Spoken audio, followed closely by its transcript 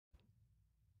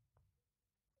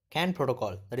CAN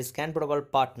protocol, that is CAN protocol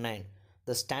part 9,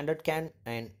 the standard CAN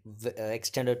and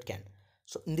extended CAN.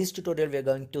 So in this tutorial we are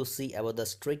going to see about the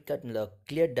straight cut and the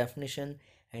clear definition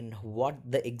and what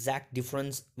the exact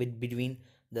difference between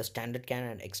the standard CAN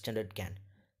and extended CAN.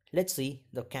 Let's see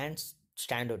the CAN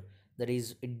standard, that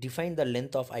is it defines the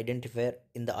length of identifier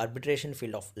in the arbitration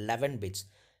field of 11 bits.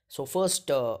 So first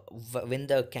when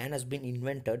the CAN has been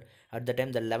invented, at the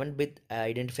time the 11-bit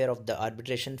identifier of the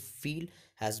arbitration field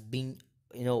has been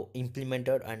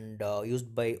implemented and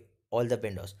used by all the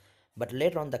vendors. But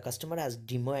later on the customer has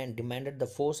demanded the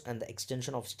force and the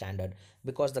extension of standard,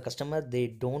 because the customer they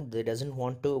doesn't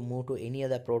want to move to any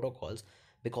other protocols,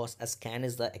 because a scan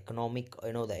is the economic,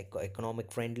 economic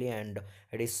friendly, and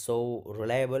it is so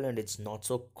reliable and it's not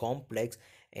so complex,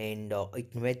 and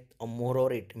it met more,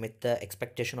 or it met the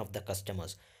expectation of the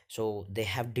customers. So they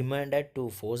have demanded to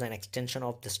force an extension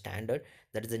of the standard,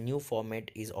 that is the new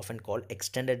format is often called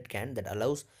extended CAN, that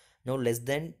allows no less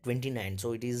than 29.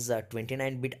 So it is a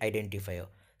 29-bit identifier.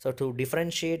 So to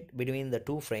differentiate between the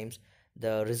two frames,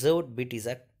 the reserved bit is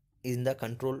a in the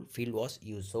control field was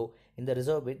used. So in the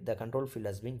reserve bit the control field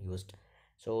has been used.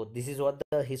 So this is what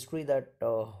the history, that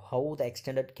how the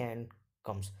extended CAN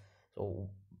comes. So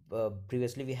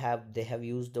previously they have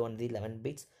used only 11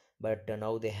 bits, but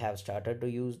now they have started to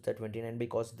use the 29,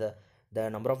 because the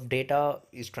number of data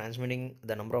is transmitting,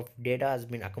 the number of data has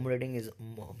been accumulating is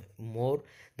more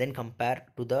than compared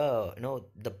to the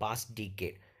the past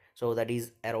decade. So that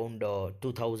is around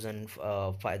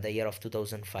 2005, the year of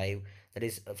 2005, that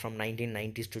is from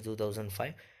 1990s to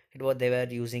 2005. It was they were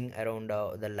using around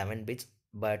the 11 bits,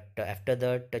 but after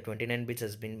that the 29 bits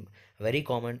has been very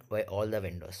common by all the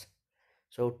vendors.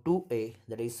 So 2A,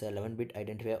 that is 11-bit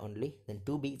identifier only. Then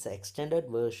 2B is an extended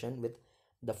version with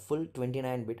the full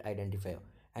 29-bit identifier.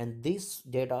 And this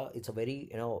data, it's a very,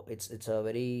 it's a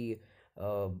very,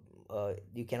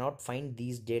 you cannot find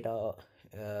these data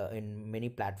in many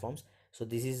platforms. So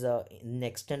this is in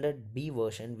extended B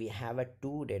version, we have a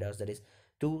two data, that is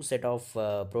two set of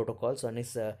protocols. One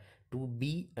is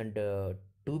 2B and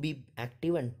 2B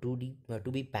active, and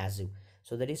 2B passive.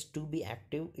 So that is to be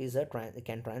active is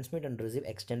can transmit and receive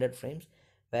extended frames,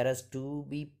 whereas to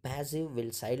be passive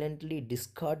will silently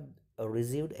discard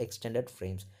received extended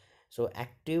frames. So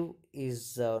active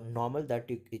is normal, that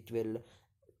it will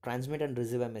transmit and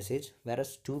receive a message,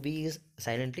 whereas to be is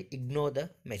silently ignore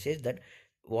the message, that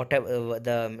whatever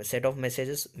the set of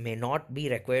messages may not be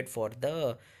required for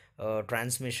the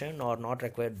transmission, or not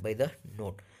required by the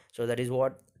node. So that is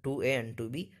what 2A and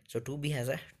 2B. So 2B has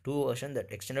a two version,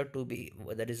 that extended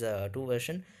 2B, that is a two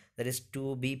version, that is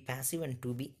 2B passive and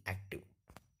 2B active.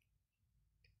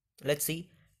 Let's see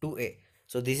 2A.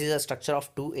 So this is a structure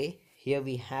of 2A. Here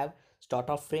we have start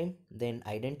of frame, then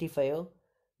identifier,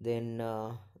 then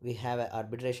we have an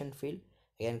arbitration field,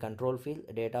 again control field,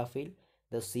 data field,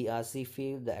 the CRC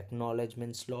field, the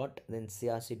acknowledgement slot, then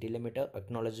CRC delimiter,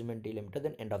 acknowledgement delimiter,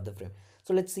 then end of the frame.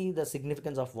 So let's see the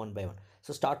significance of one by one.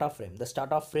 So start of frame, the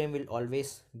start of frame will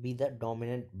always be the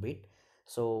dominant bit.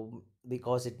 So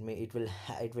because it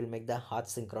will make the hard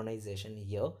synchronization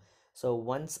here. So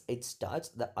once it starts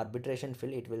the arbitration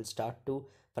field, it will start to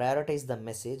prioritize the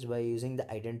message by using the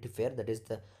identifier, that is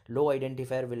the low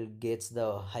identifier will gets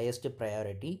the highest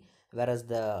priority, whereas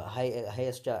the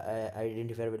highest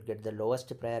identifier will get the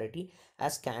lowest priority,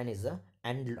 as CAN is a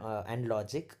and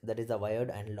logic, that is the wired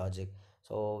and logic.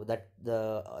 So that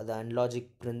the and logic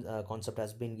concept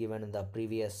has been given in the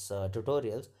previous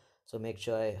tutorials, so make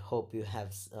sure, I hope you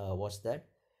have watched that.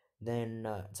 Then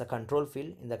it's a control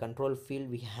field. In the control field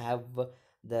we have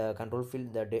the control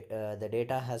field, the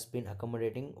data has been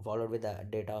accommodating, followed with the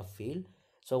data field.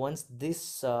 So once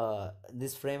this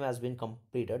frame has been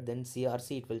completed, then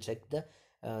CRC, it will check the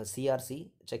CRC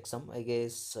checksum, I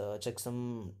guess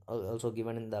checksum also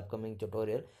given in the upcoming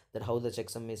tutorial, that how the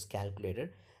checksum is calculated.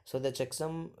 So the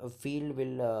checksum field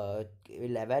will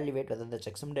evaluate whether the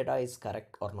checksum data is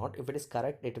correct or not. If it is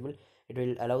correct, it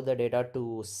will allow the data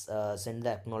to send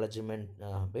the acknowledgement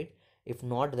bit. If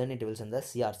not, then it will send the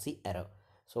CRC error.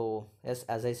 So yes,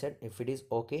 as I said, if it is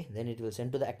okay, then it will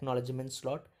send to the acknowledgement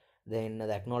slot. Then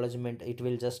the acknowledgement, it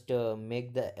will just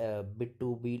make the bit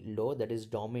to be low, that is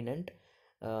dominant.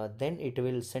 Then it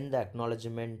will send the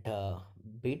acknowledgement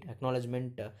bit,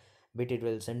 it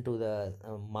will send to the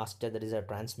master, that is a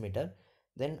transmitter.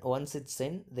 Then once it's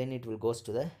sent, then it will goes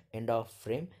to the end of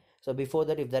frame. So before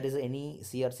that, if there is any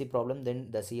CRC problem,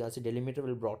 then the CRC delimiter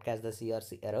will broadcast the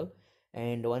CRC error.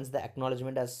 And once the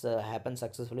acknowledgement has happened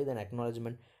successfully, then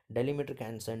acknowledgement delimiter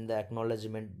can send the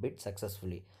acknowledgement bit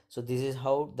successfully. So this is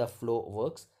how the flow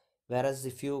works. Whereas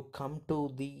if you come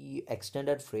to the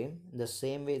extended frame, the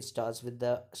same way it starts with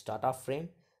the start of frame,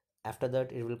 After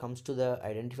that it will comes to the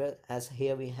identifier. As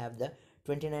here we have the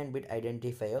 29-bit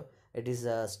identifier. It is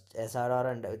a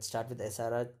SRR, and it starts with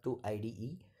SRR to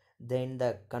IDE. Then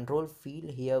the control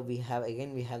field, here we have,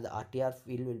 again we have the RTR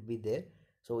field will be there.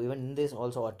 So even in this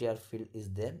also RTR field is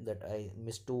there, that I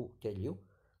missed to tell you.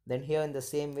 Then here in the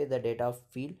same way, the data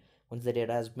field, once the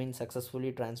data has been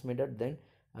successfully transmitted, then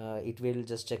it will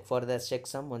just check for the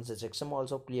checksum. Once the checksum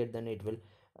also cleared, then it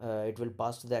will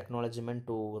pass to the acknowledgement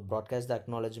to broadcast the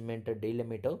acknowledgement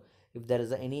delimiter. If there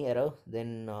is any error,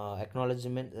 then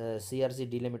acknowledgement CRC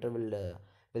delimiter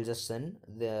will just send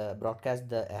the broadcast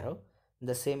the error. In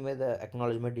the same way, the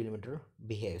acknowledgement delimiter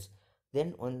behaves.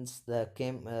 Then once the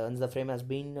frame has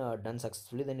been done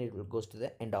successfully, then it will goes to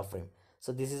the end of frame.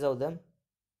 So this is how the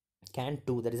CAN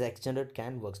 2, that is extended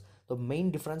CAN, works. The main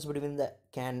difference between the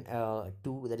CAN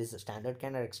 2, that is the standard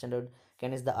CAN, or extended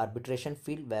CAN, is the arbitration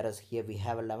field, whereas here we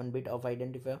have 11-bit of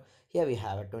identifier, here we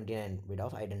have a 29-bit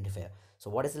of identifier. So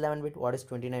what is 11-bit, what is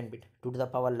 29-bit? 2 to the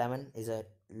power 11 is a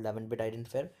 11-bit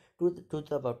identifier, 2 to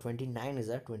the power 29 is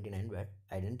a 29-bit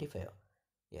identifier.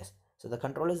 Yes, so the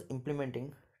controller is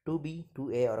implementing 2B,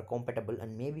 2A or compatible,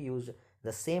 and maybe use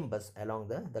the same bus along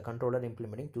the controller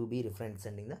implementing 2B reference,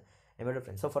 sending the embedded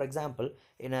frame. So for example,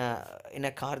 in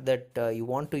a car that you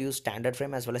want to use standard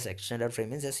frame as well as extended frame,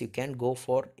 means yes, you can go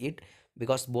for it,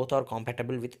 because both are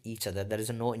compatible with each other. There is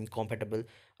no incompatible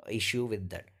issue with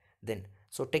that. Then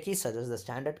so techie suggests the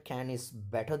standard CAN is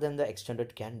better than the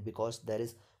extended CAN, because there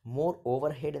is more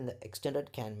overhead in the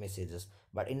extended CAN messages.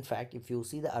 But in fact, if you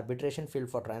see the arbitration field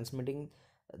for transmitting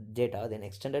data, then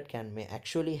extended CAN may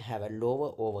actually have a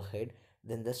lower overhead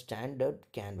than the standard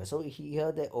CAN. So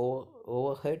here the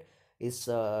overhead is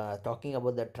talking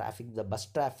about the traffic, the bus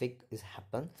traffic is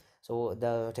happen. So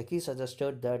the techie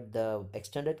suggested that the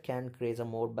extended CAN creates a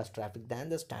more bus traffic than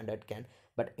the standard CAN,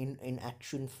 but in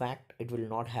action fact it will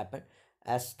not happen,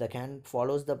 as the CAN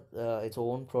follows the its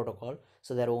own protocol,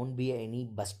 so there won't be any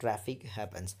bus traffic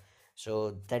happens.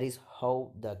 So that is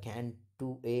how the CAN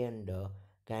 2A and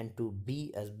CAN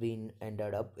 2B has been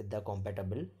ended up with the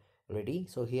compatibility.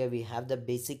 So here we have the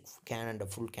basic CAN and the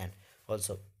full CAN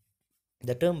also.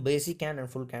 The term basic CAN and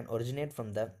full CAN originate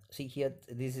from the, see here,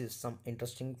 this is some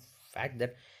interesting fact,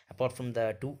 that apart from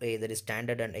the 2A, that is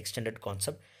standard and extended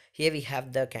concept, here we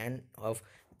have the CAN of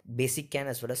basic CAN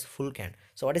as well as full CAN.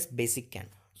 So what is basic CAN?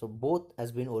 So both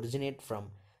has been originate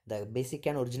from, the basic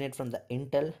CAN originate from the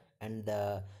Intel, and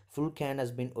the full CAN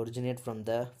has been originate from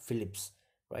the Philips,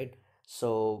 right?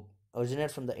 So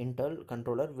originate from the Intel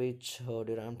controller, which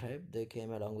DRAM type they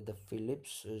came along with the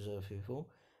Philips is a FIFO.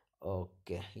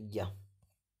 Okay, yeah,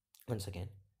 once again.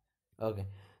 Okay,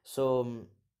 so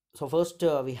so first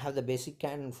we have the basic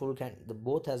CAN and full CAN. The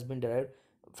both has been derived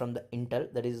from the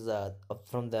Intel, that is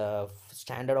from the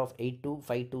standard of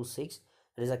 82526.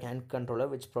 That is a CAN controller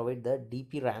which provide the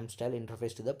DP RAM style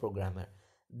interface to the programmer.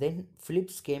 Then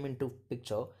Philips came into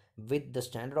picture with the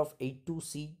standard of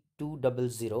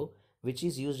 82C200, which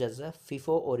is used as a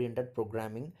FIFO oriented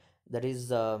programming. That is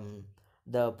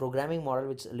the programming model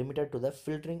which is limited to the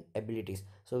filtering abilities.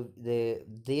 So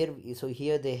so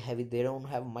here they don't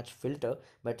have much filter,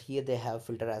 but here they have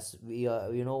filter, as we are,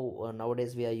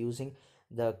 nowadays we are using,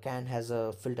 the CAN has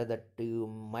a filter that you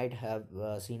might have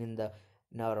seen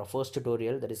in our first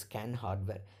tutorial, that is CAN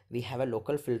hardware. We have a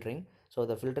local filtering, so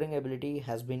the filtering ability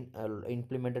has been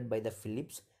implemented by the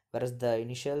Philips, whereas the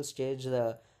initial stage,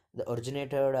 the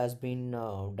originator has been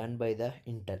done by the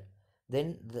Intel.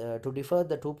 Then to differ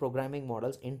the two programming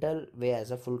models, Intel way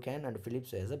has a full CAN and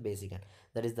Philips way has a basic CAN.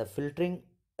 That is the filtering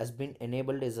has been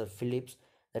enabled is a Philips,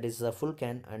 that is a full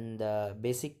CAN, and the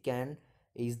basic CAN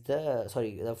is the,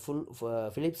 sorry, the full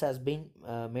Philips has been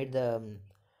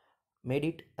made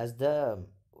it as the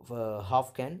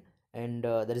half CAN, and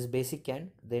that is basic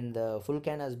CAN. Then the full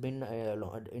CAN has been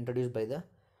introduced by the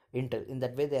Intel. In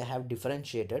that way they have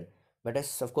differentiated, but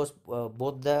as of course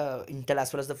both the Intel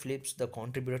as well as the Philips, they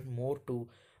contributed more to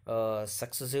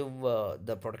successive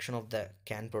the production of the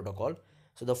CAN protocol.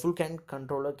 So the full CAN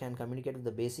controller can communicate with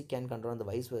the basic CAN controller and the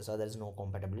vice versa. There is no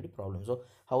compatibility problem. So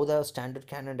how the standard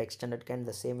CAN and extended CAN,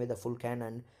 the same way the full CAN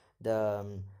and the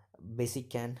basic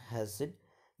CAN has it.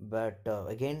 But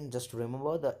again, just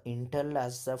remember, the Intel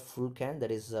has a full CAN,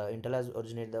 that is Intel has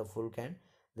originated the full CAN.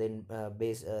 Then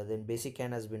then basic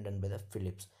CAN has been done by the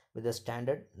Philips with the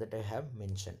standard that I have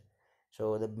mentioned.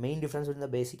 So the main difference between the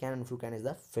basic CAN and full CAN is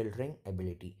the filtering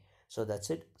ability. So that's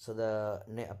it. So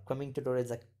the upcoming tutorial is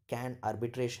the CAN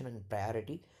arbitration and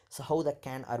priority. So how the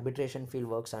CAN arbitration field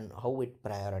works and how it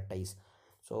prioritize.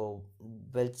 So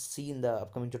we'll see in the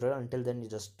upcoming tutorial. Until then, you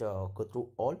just go through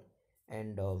all,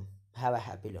 and have a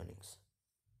happy learnings.